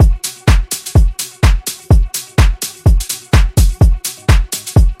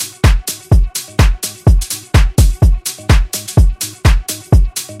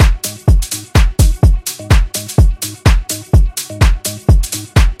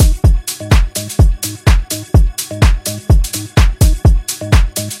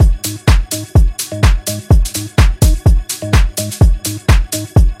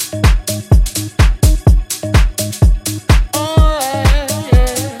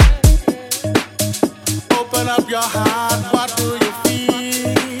up your heart, what do you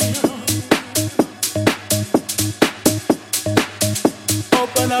feel?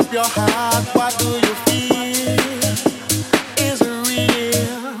 Open up your heart, what do you feel? Is it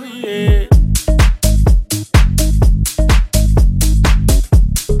real? Yeah.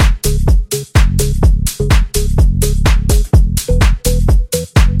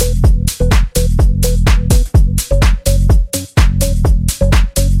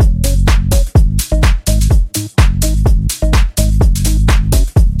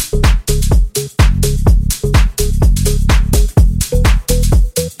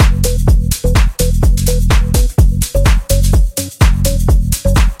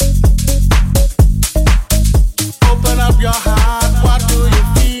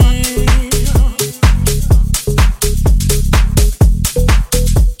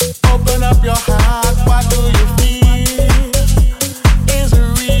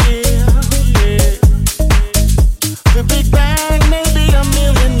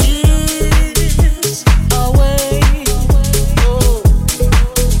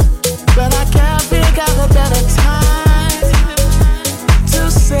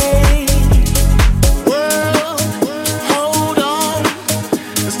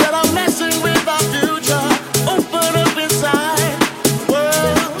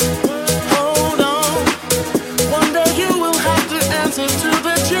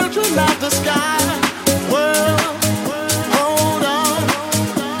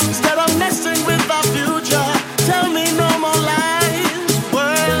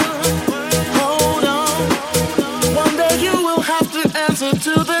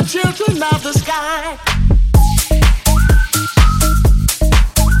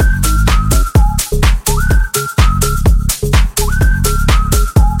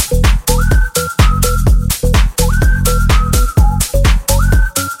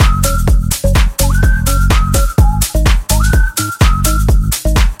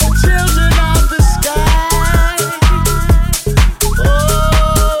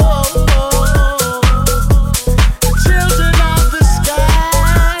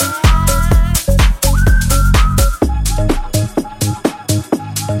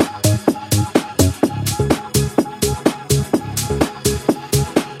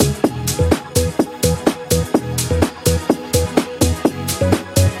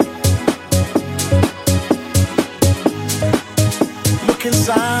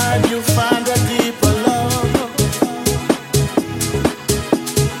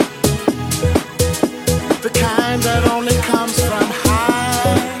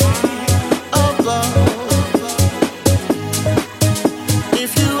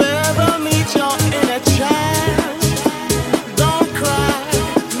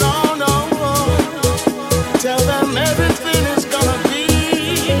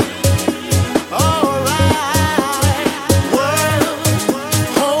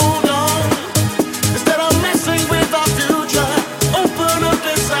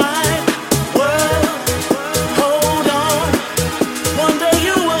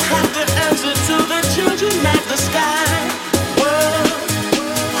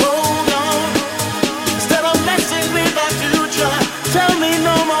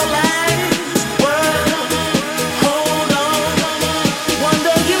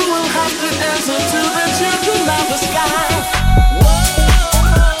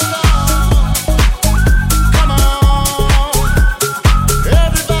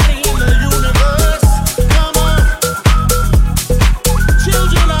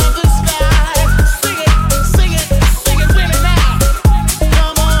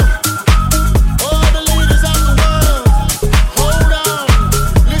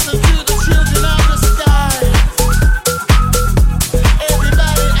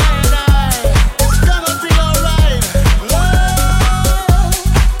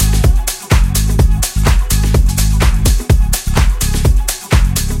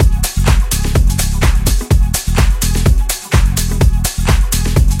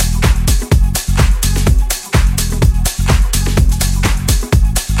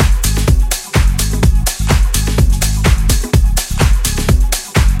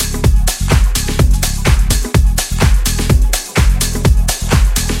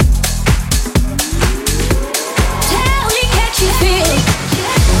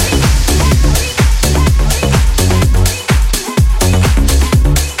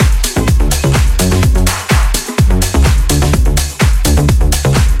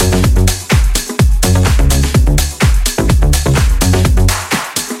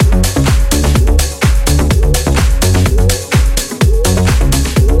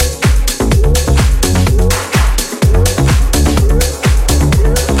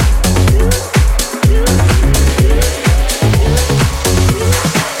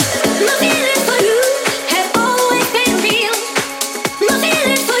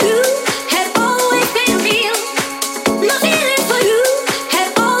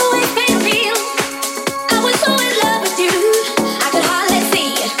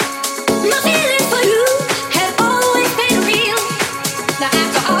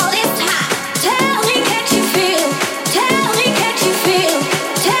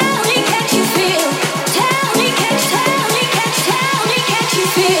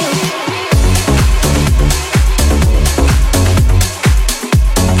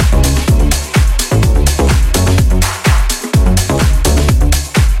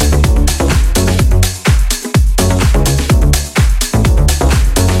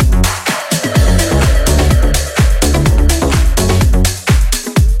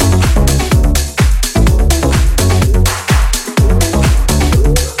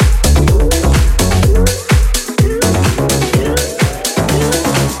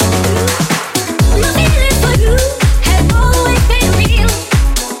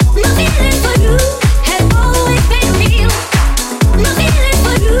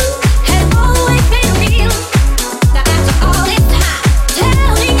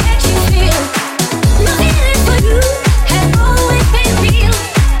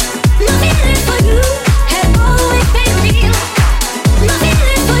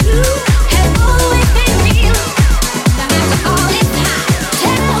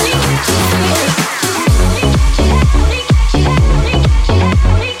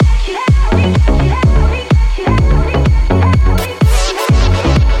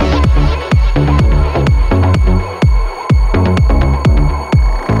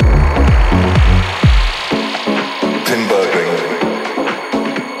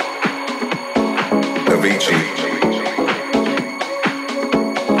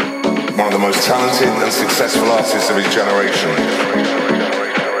 one of the most talented and successful artists of his generation.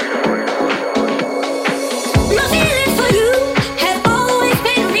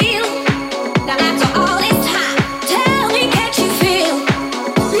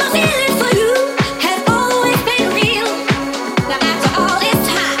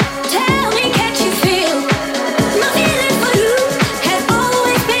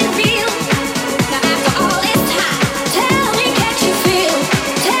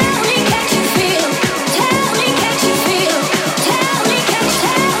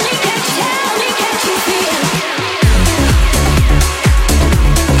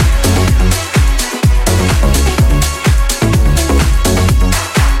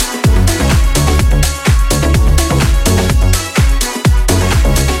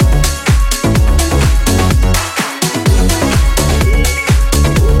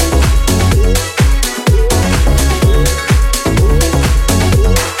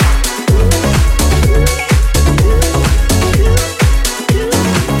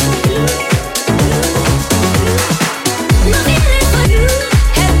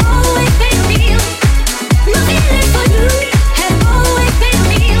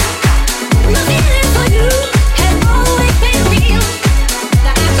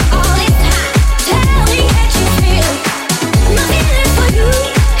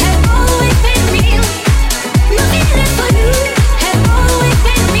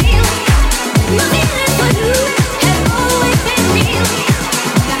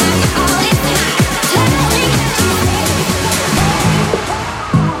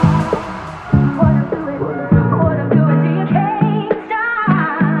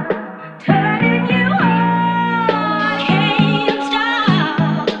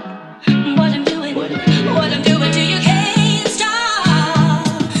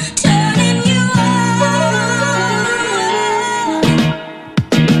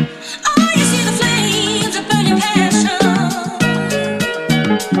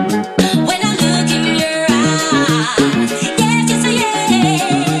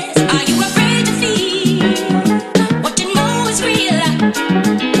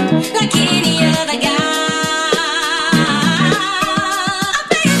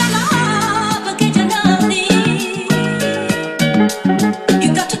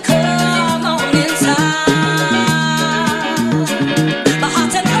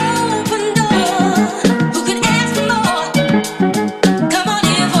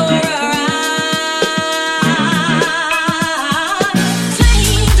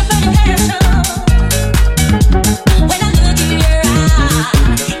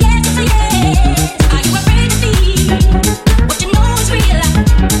 Yeah.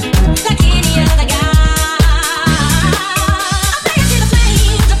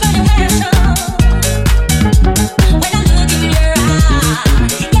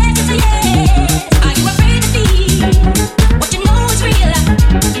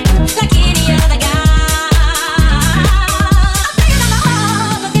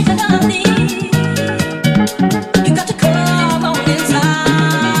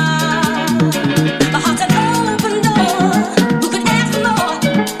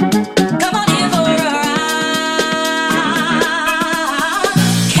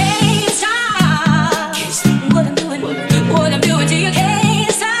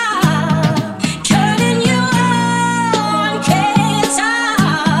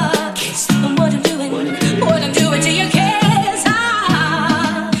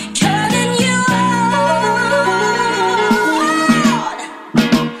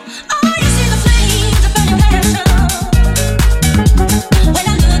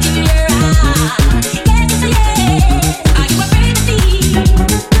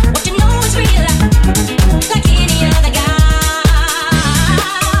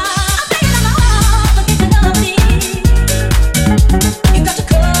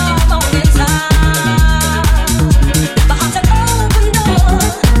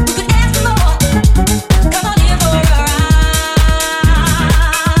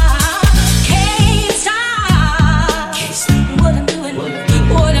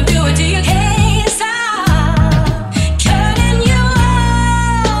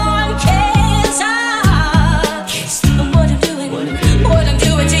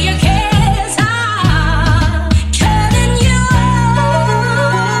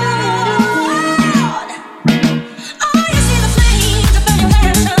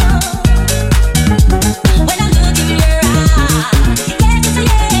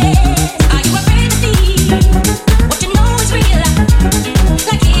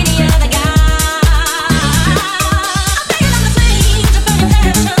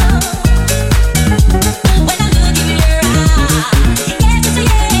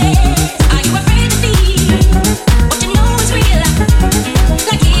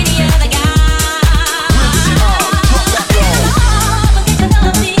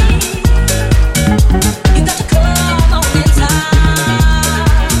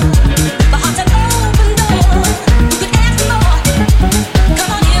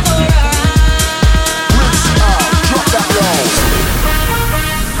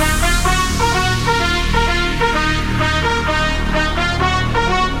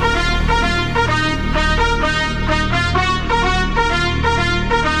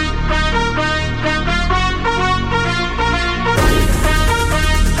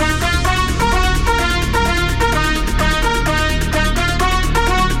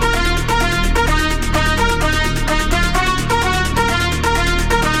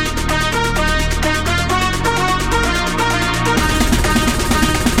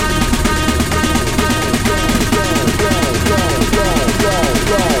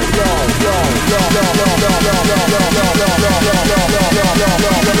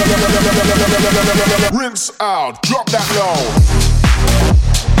 Rinse out, drop that low.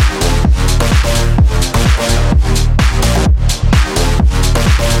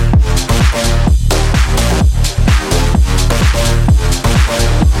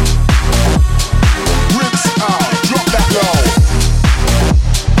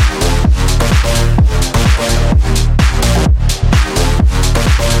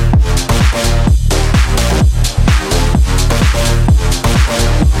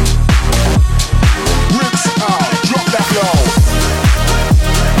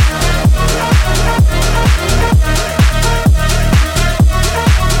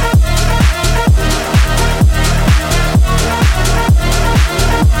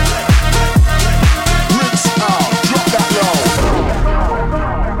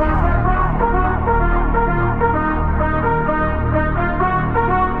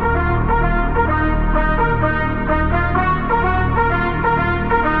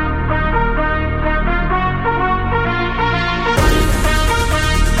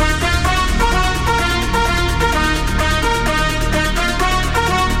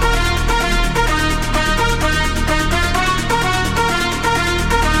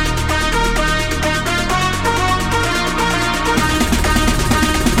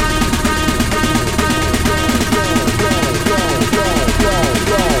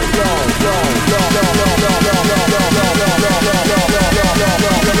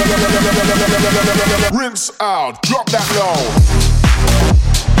 Rinse out, drop that low.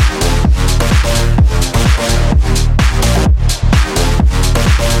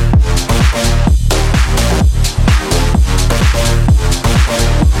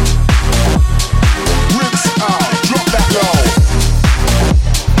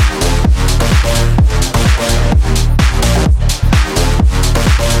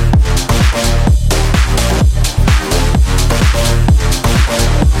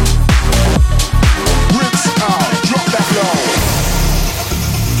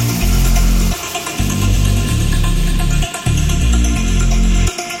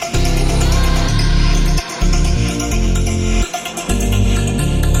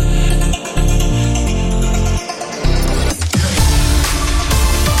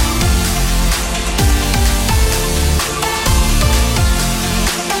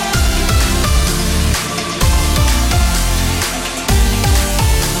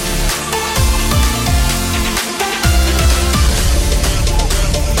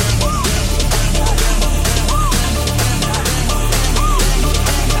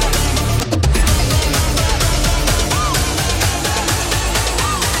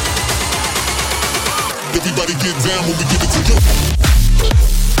 Everybody get down when we give it to you.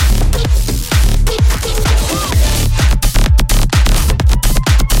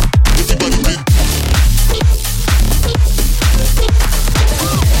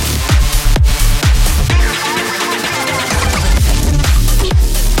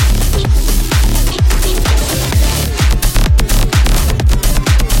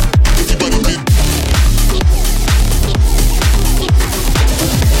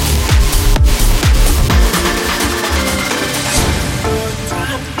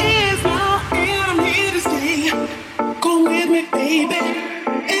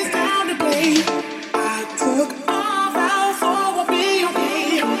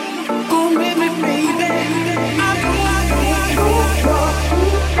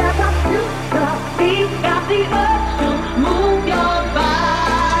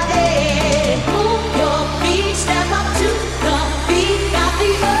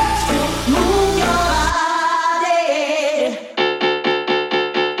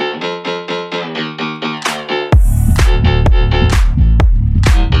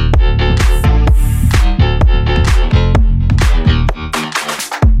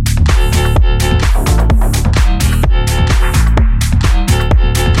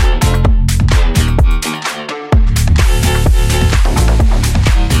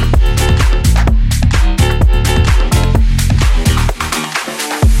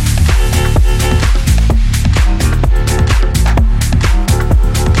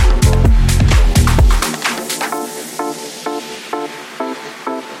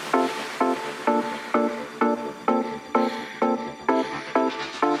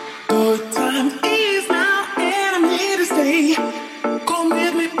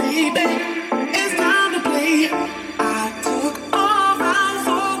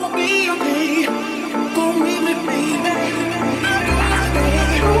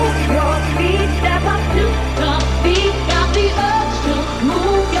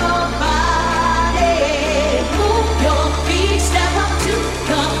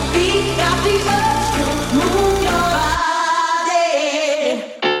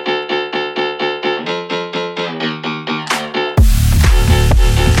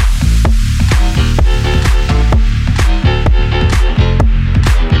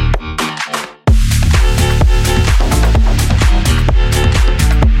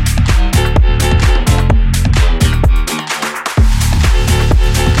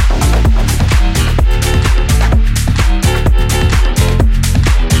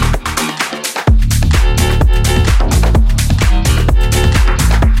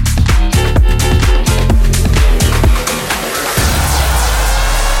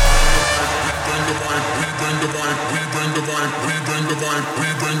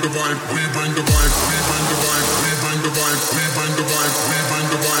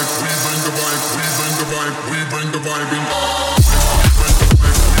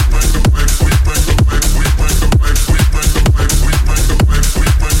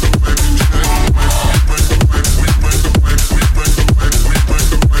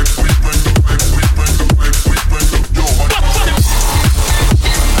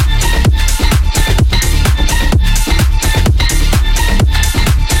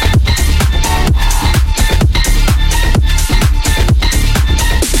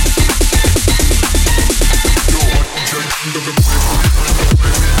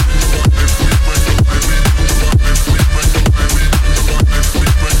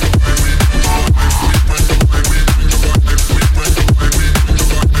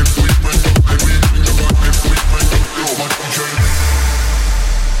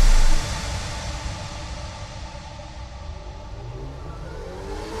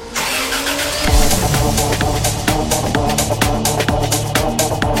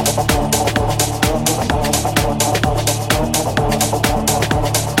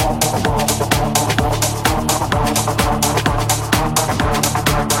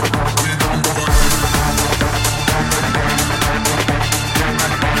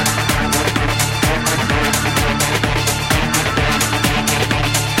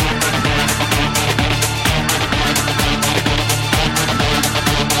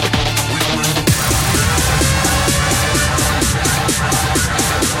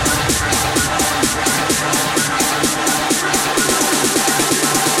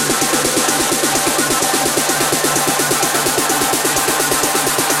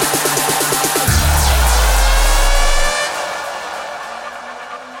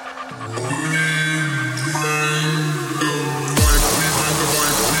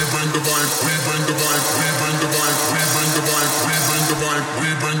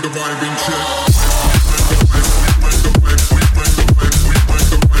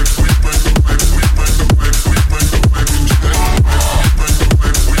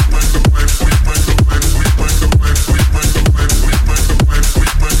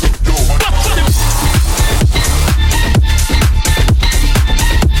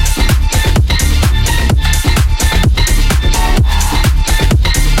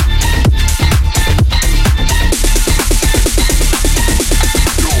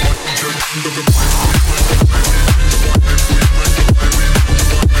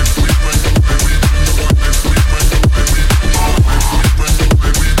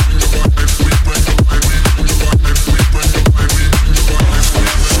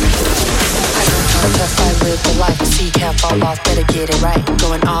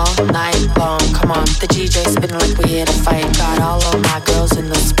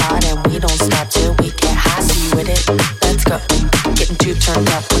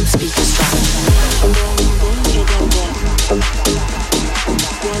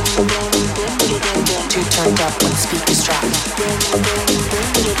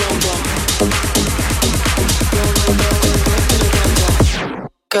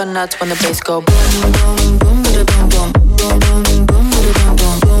 Go nuts when the bass go boom, boom, boom, boom, boom, boom, boom, boom, boom, boom,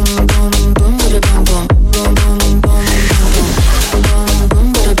 boom, boom, boom, boom, boom, boom.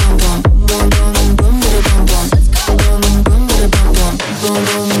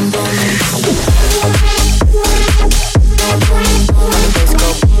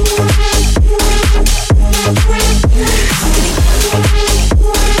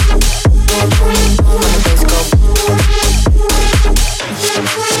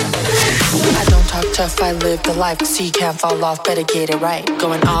 Tough, I live the life, so you can't fall off, better get it right.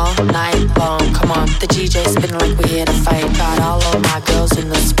 Going all night long, come on, the DJ spinning like we're here to fight. Got all of my girls in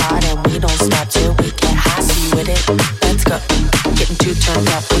the spot, and we don't stop till we get high, see you with it, let's go. Getting too turned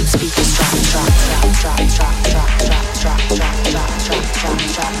up when speakers drop, drop, drop, drop, drop, drop, drop, drop, drop, drop,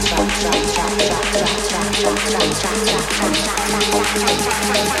 drop, drop, drop, drop,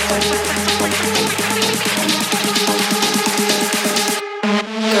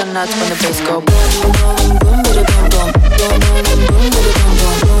 Go nuts when the bass go boom, boom, boom, boom, boom, boom, boom, boom, boom,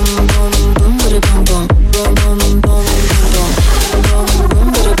 boom, boom, boom, boom, boom, boom, boom, boom, boom,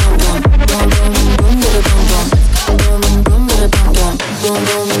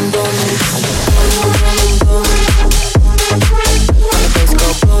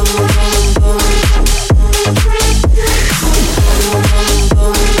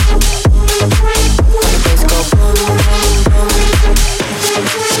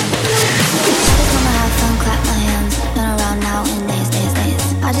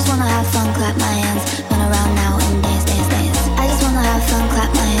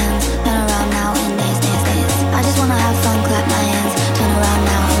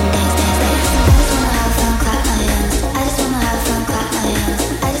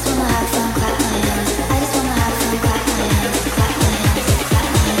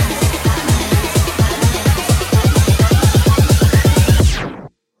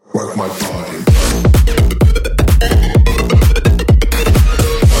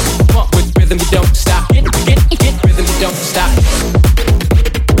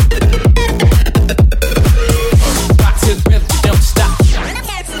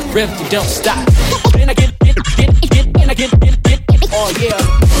 rhythm, you don't stop. And I get, and I get, oh yeah.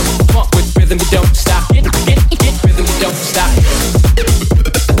 Funk with rhythm, you don't stop. Get rhythm, you don't stop.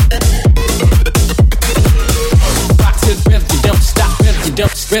 Rock to the rhythm, you don't stop. Rhythm, you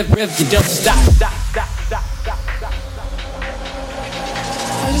don't, rhythm, you don't stop.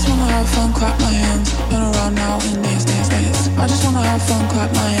 I just wanna have fun, clap my hands, run around now and dance, dance, dance. I just wanna have fun,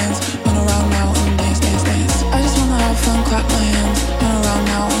 clap my hands, run around now and dance, dance, dance. I just wanna have fun, clap my hands, run around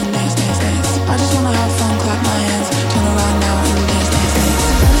now and dance, dance, dance. I just wanna have fun, clap my hands, turn around now and dance, dance, dance.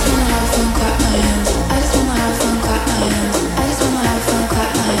 I just wanna have fun, clap my hands. I just wanna have fun, clap my hands. I just wanna have fun,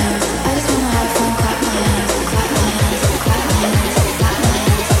 clap my hands. I just wanna have fun, clap my hands, clap my hands, clap my hands, clap my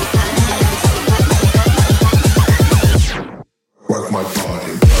hands, clap my hands, clap my hands. Work my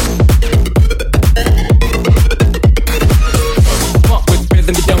body. Funk with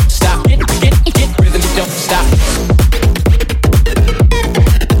rhythm, you don't stop. Get rhythm, you don't stop.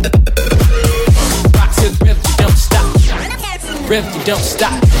 Rock to the rhythm, you don't stop. Rhythm, you don't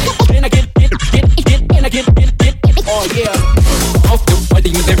stop. And I get, and I get, oh yeah. Off the what do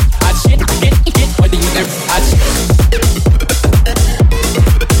you there? I shit, get what do you there? I shit.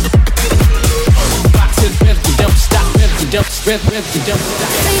 Rock to the rhythm, you don't stop. Rhythm, you don't stop.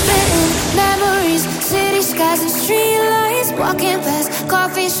 Sleeping in memories, city skies and street lights. Walking past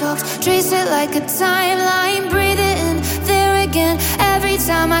coffee shops, trace it like a timeline. Breathing in there again every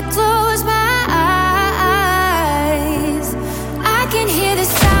time I close my eyes. I can hear the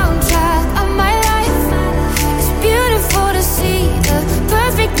soundtrack of my life. It's beautiful to see the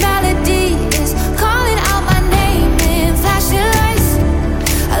perfect melody is calling out my name in flashing lights.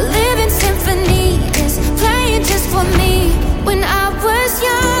 A living symphony is playing just for me. When I was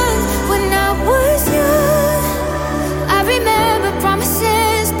young, when I was young, I remember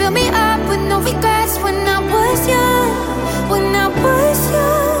promises built me up with no regrets. When I was young, when I was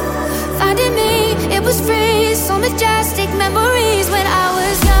young, finding me, it was free, so majestic memories when I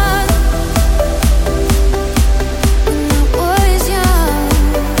was young. When I was young,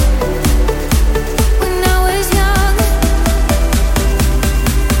 when I was young,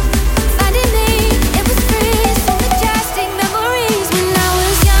 finding me, it was free, so majestic memories when I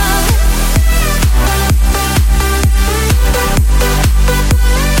was young.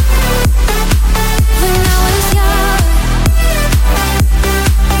 When I was young.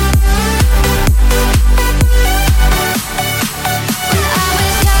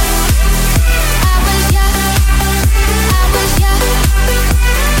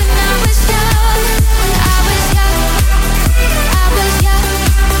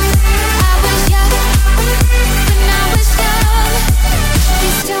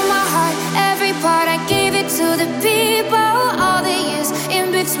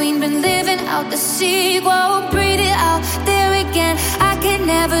 Been living out the sequel, breathe it out there again. I can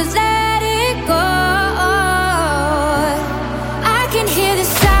never let it go. I can hear the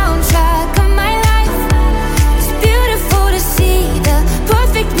soundtrack of my life. It's beautiful to see the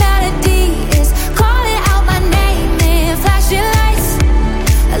perfect melody is calling out my name in flashing lights.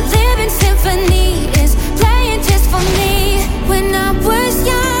 A living symphony is playing just for me. When I was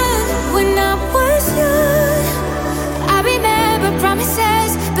young, when I was young, I remember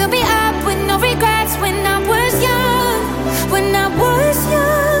promises built me up with no regrets. When I was young, when I was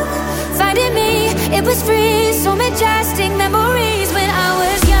young, finding me, it was free, so majestic memories when I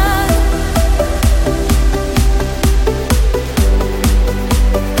was young.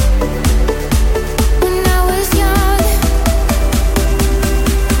 When I was young.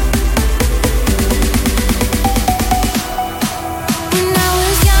 When I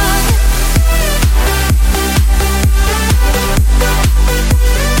was young.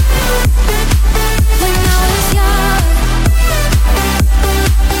 When I was young.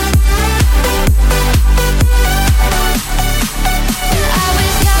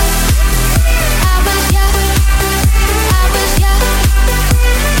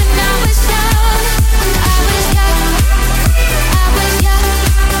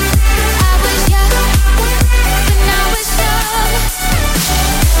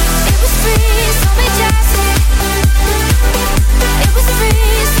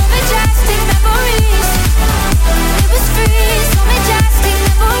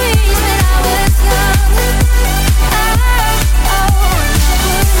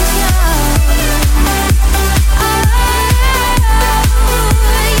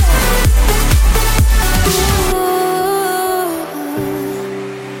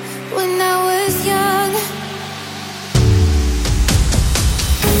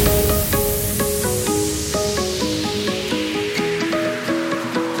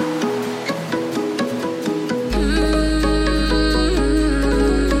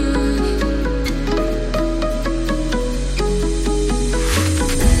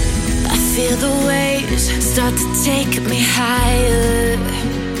 start to take me higher.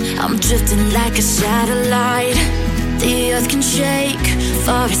 I'm drifting like a satellite. The earth can shake,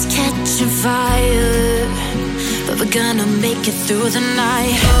 forests catching fire, but we're gonna make it through the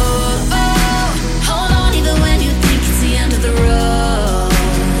night. Oh, oh, hold on even when you think it's the end of the road,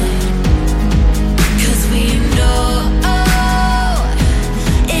 'cause we know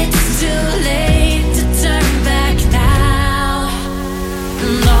it's too late to turn back now.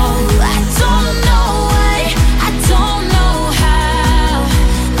 No, I don't know why, I don't know how,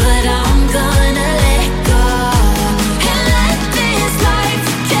 but I'm gonna let go and let this life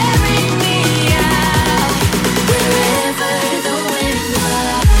carry me out wherever the wind blows.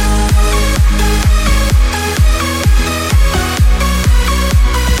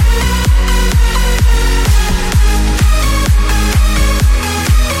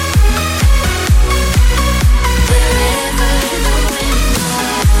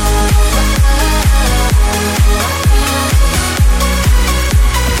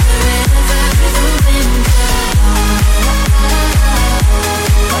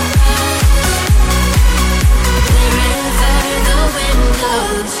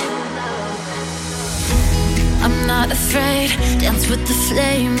 I'm not afraid, dance with the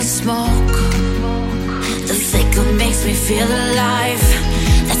flame of smoke. The flicker makes me feel alive.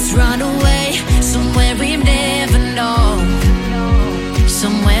 Let's run away, somewhere we never know,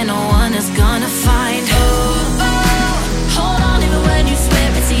 somewhere no one is gonna find. Oh, oh, hold on even when you swear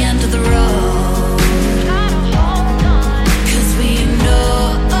it's the end of the road, 'cause we know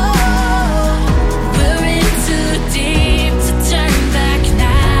we're in too deep to turn back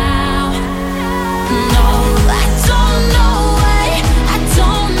now. No, I don't know why, I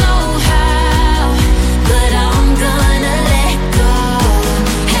don't know how, but I'm gonna let go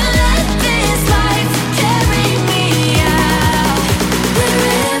and let this life carry me out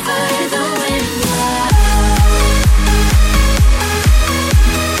wherever the wind blows.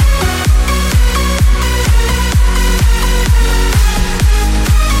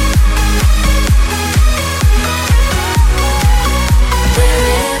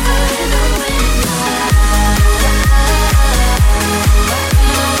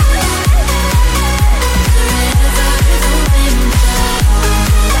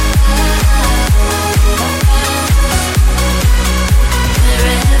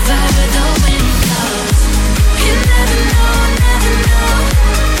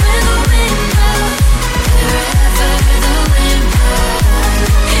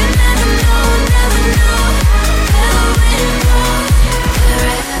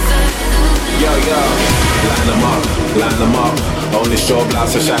 Line them up, only strobe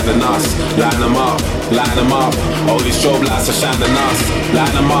lights are shining us. Line them up, only strobe lights are shining us.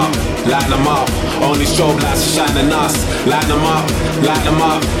 Line them up, only strobe lights are shining us. Line them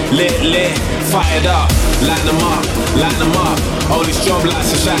up, lit, fired up. Line them up, only strobe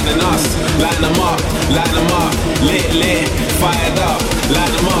lights are shining us. Line them up, lit, fired up.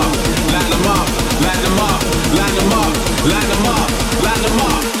 Line them up, line them up, line them up, line them up, line them up, line them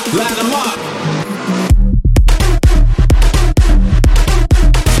up, line them up.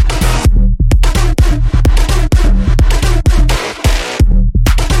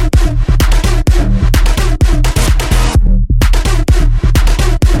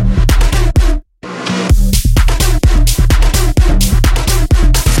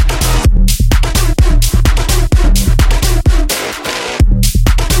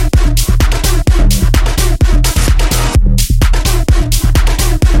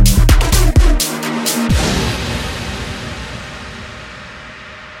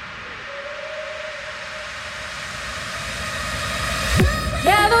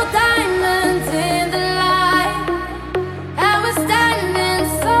 Yellow diamonds in the light, and we're standing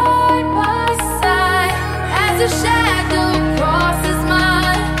side by side as a shadow crosses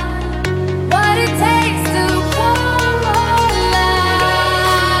mine. What it takes to come alive.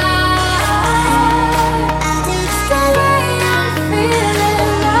 It's the way I'm feeling,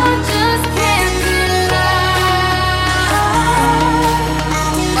 I just can't deny.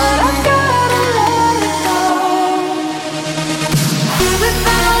 But I gotta let it go. We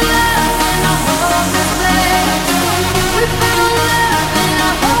found love in a hopeless place. We found love in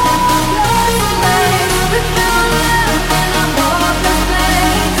a hopeless place. We found love in a hopeless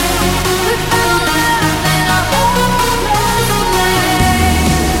place. We found love in a hopeless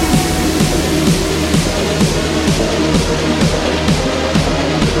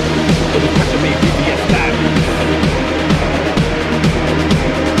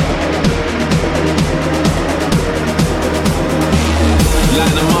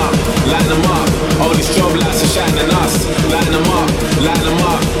Line them up, Only strobe lights are shining us. Line them up, line them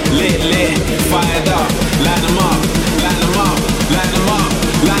up. Lit, lit, fired up. Line them up, line them up, line them up,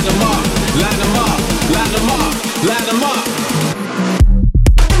 line them up, line them up, line them up, line them up.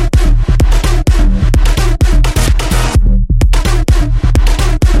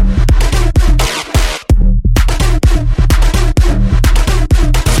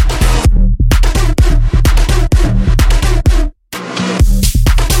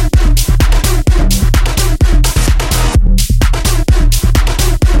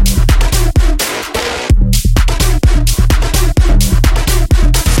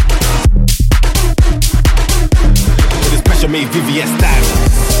 Made VVS style.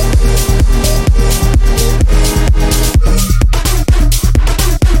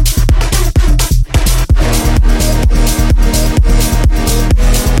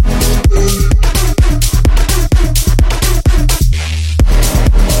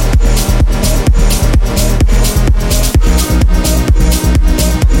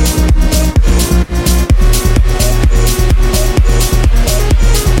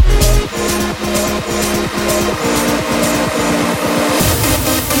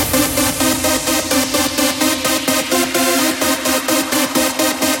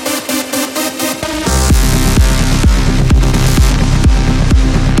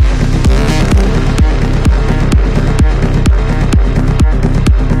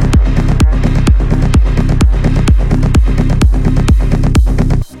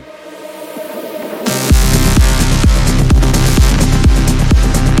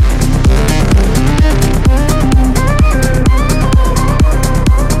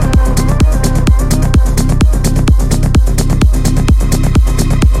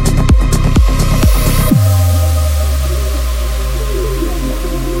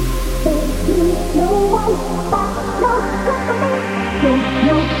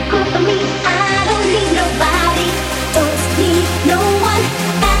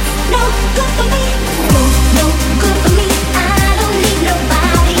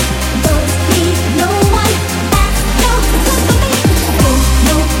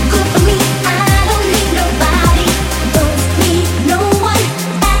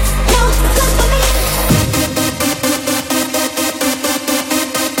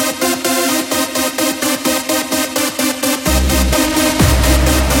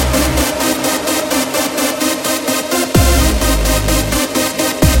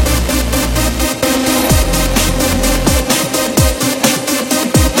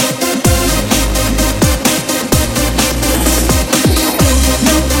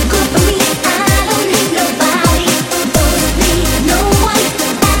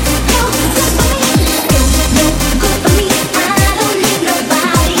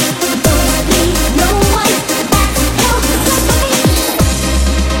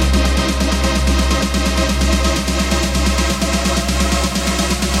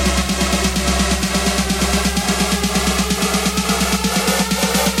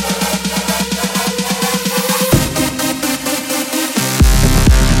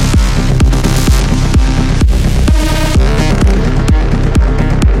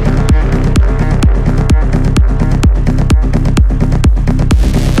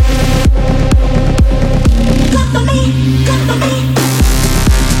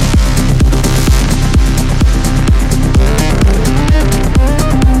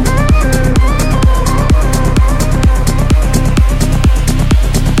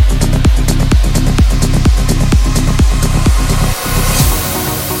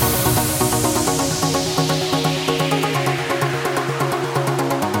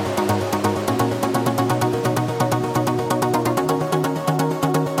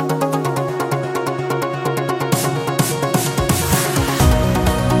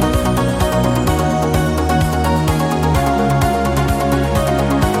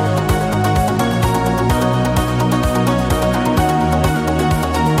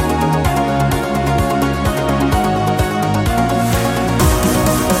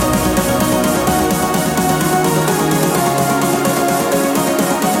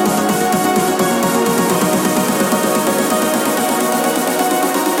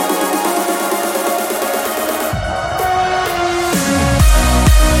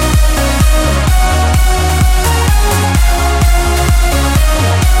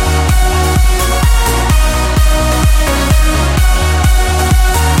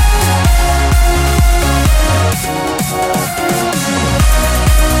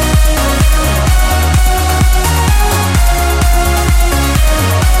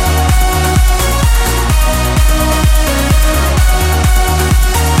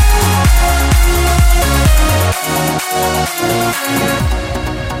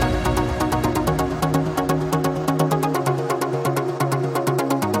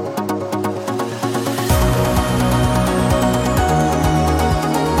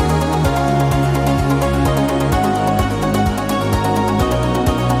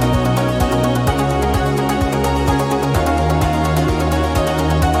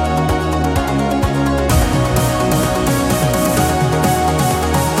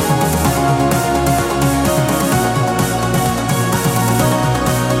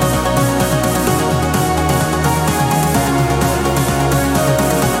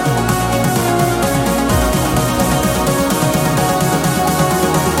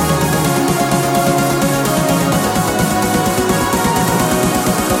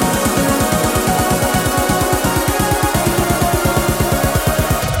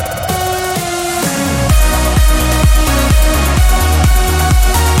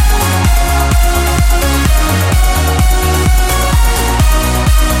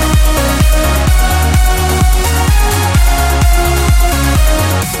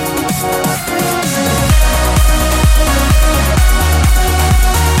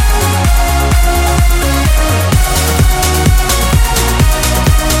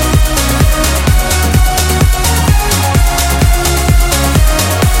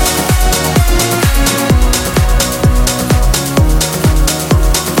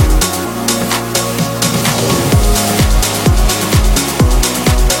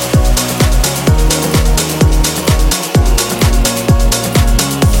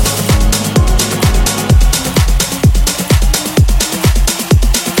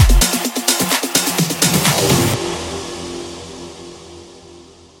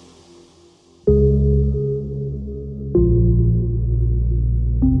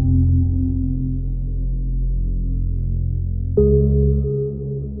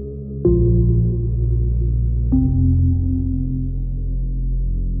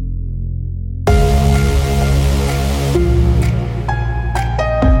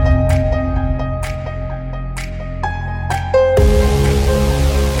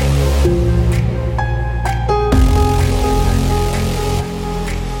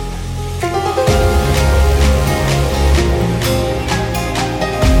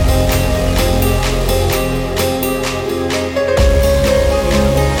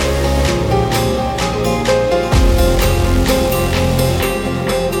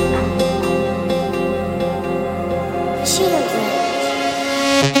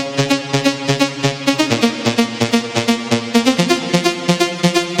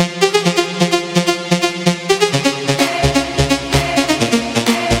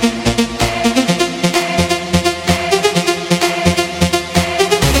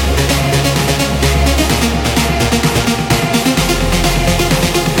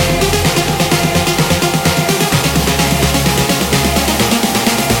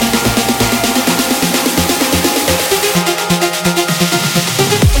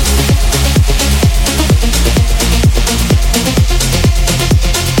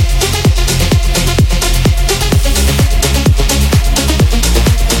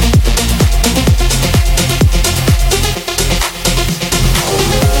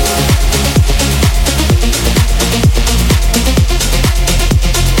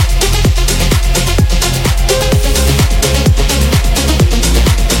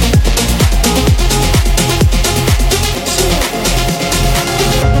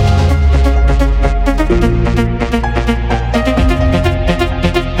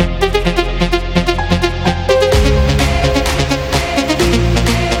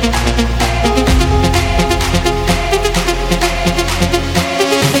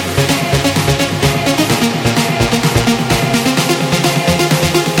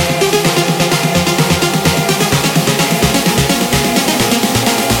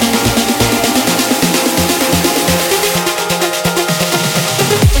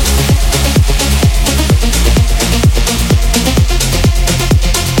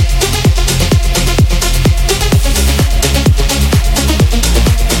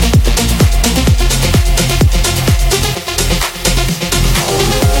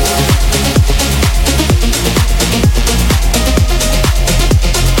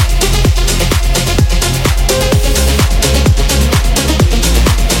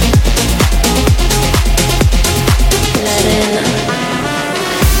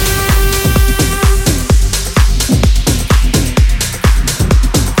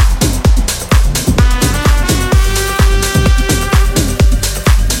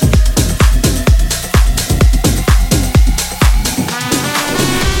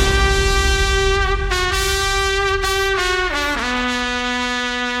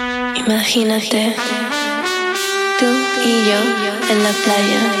 Imagínate, tú y yo en la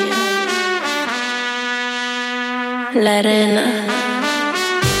playa, la arena,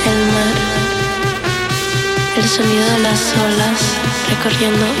 el mar, el sonido de las olas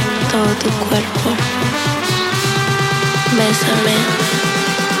recorriendo todo tu cuerpo. Bésame,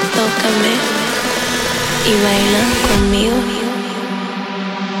 tócame y baila conmigo.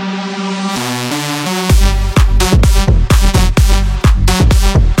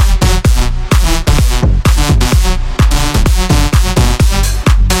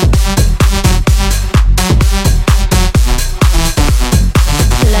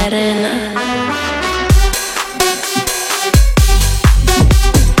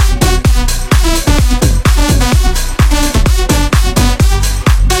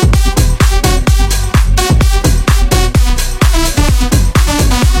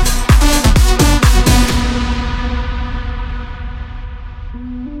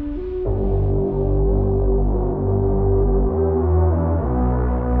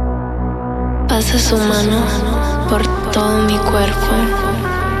 Pasa su mano por todo mi cuerpo.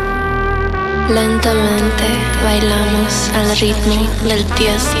 Lentamente bailamos al ritmo del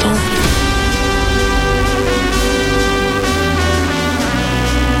tiesto.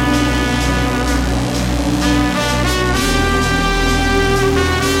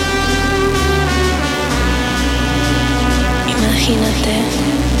 Imagínate,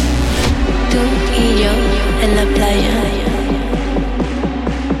 tú y yo en la playa,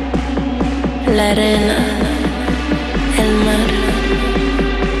 la arena, el mar,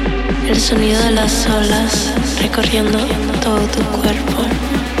 el sonido de las olas recorriendo todo tu cuerpo.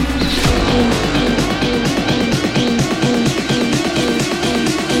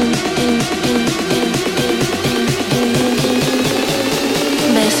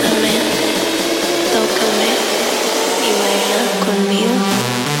 Bésame, tócame y baila conmigo.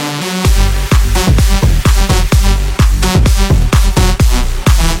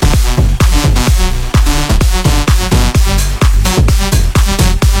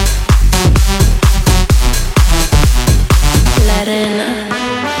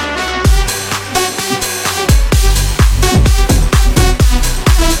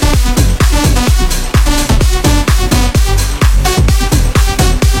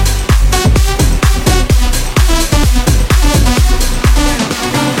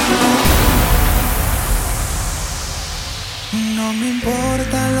 No me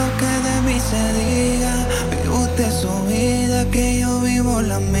importa lo que de mí se diga, vive usted su vida, que yo vivo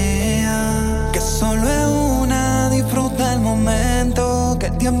la mía. Que solo es una, disfruta el momento, que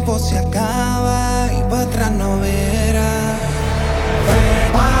el tiempo se acaba y para atrás no verá.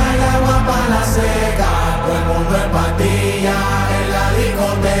 Pepa y agua pa' la seca, todo el mundo en patilla en la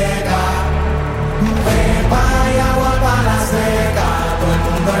discoteca. Pepa y agua pa' la seca, todo el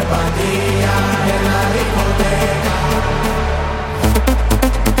mundo en patilla en la discoteca.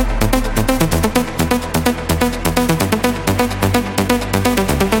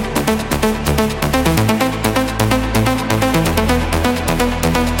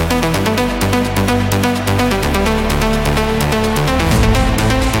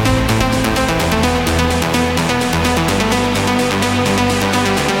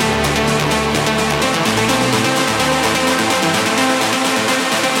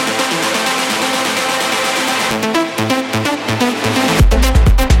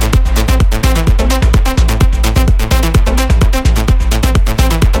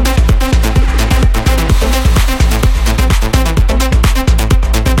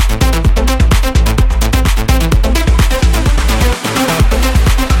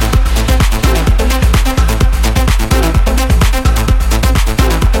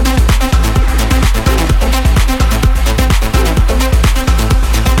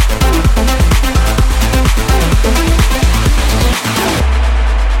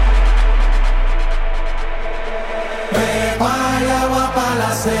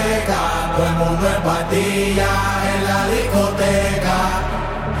 Todo el mundo en patilla en la discoteca.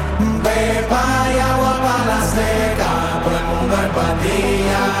 Pepa y agua pa' la seca. Todo el mundo en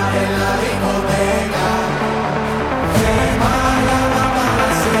patilla en la discoteca. Pepa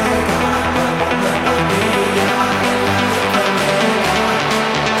y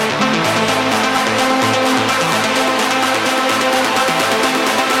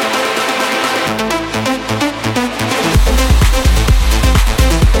pa' la seca. Todo el mundo en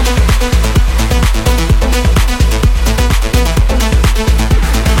patilla en la discoteca.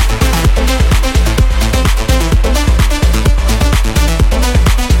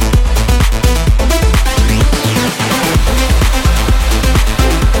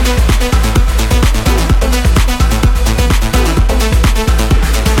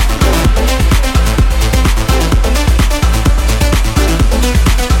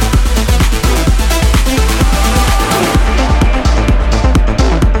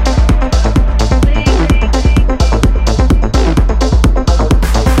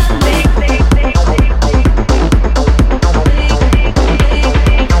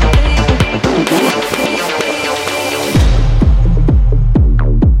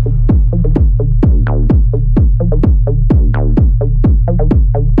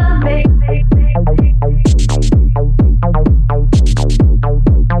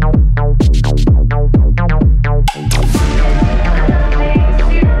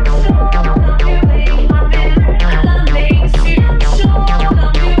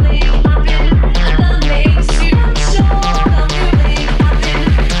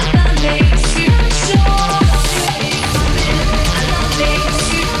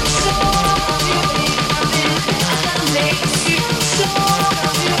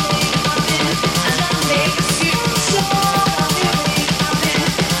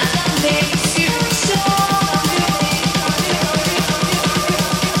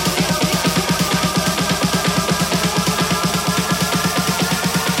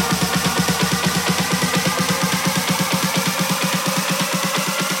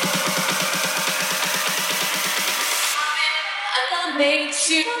 makes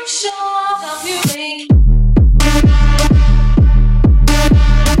you sure that you think.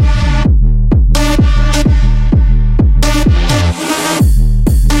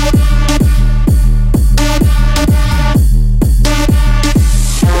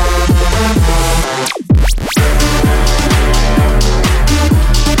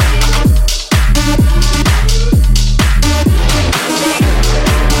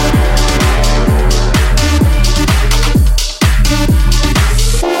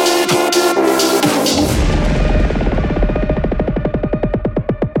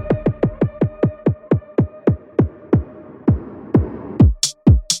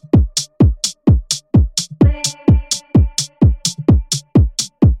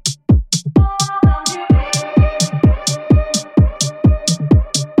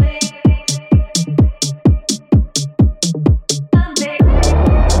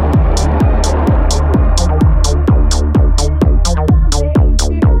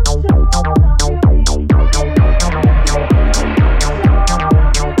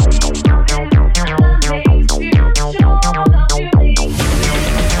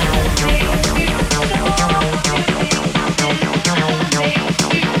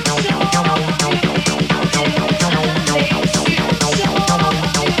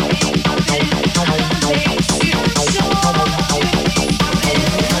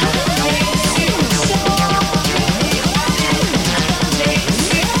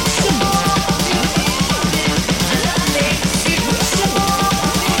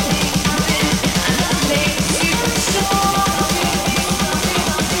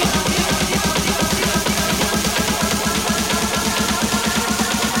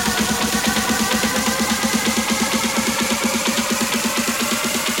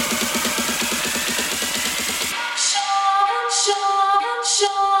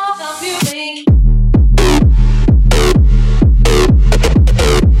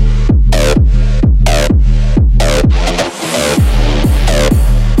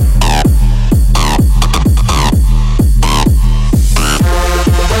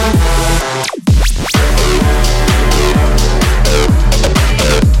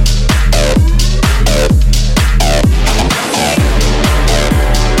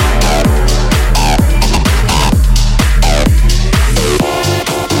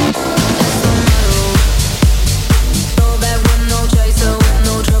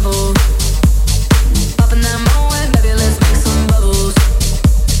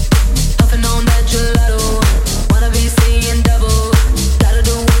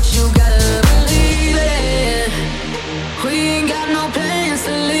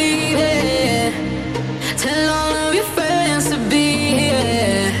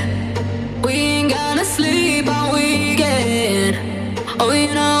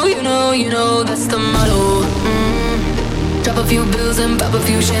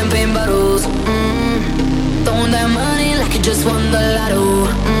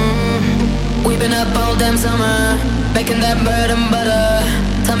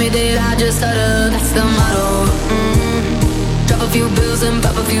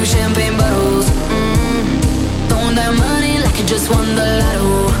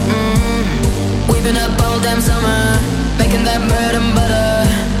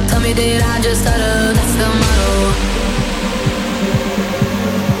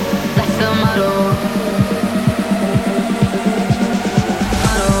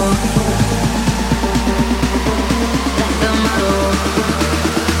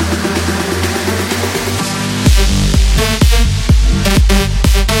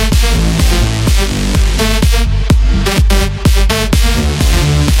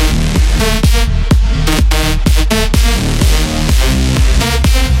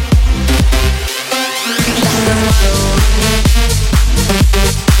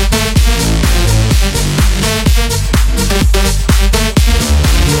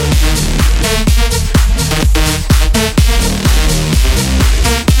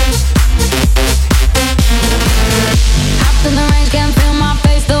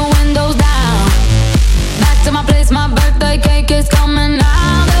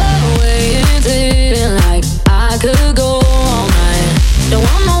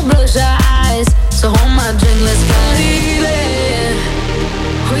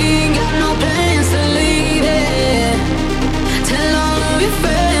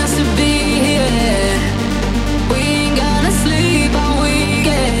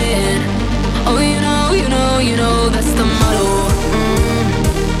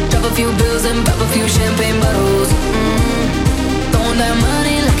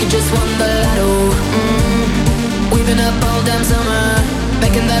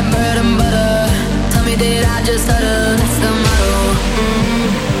 Making that bread and butter. Tell me, did I just stutter? That's the motto.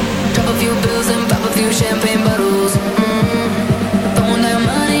 champagne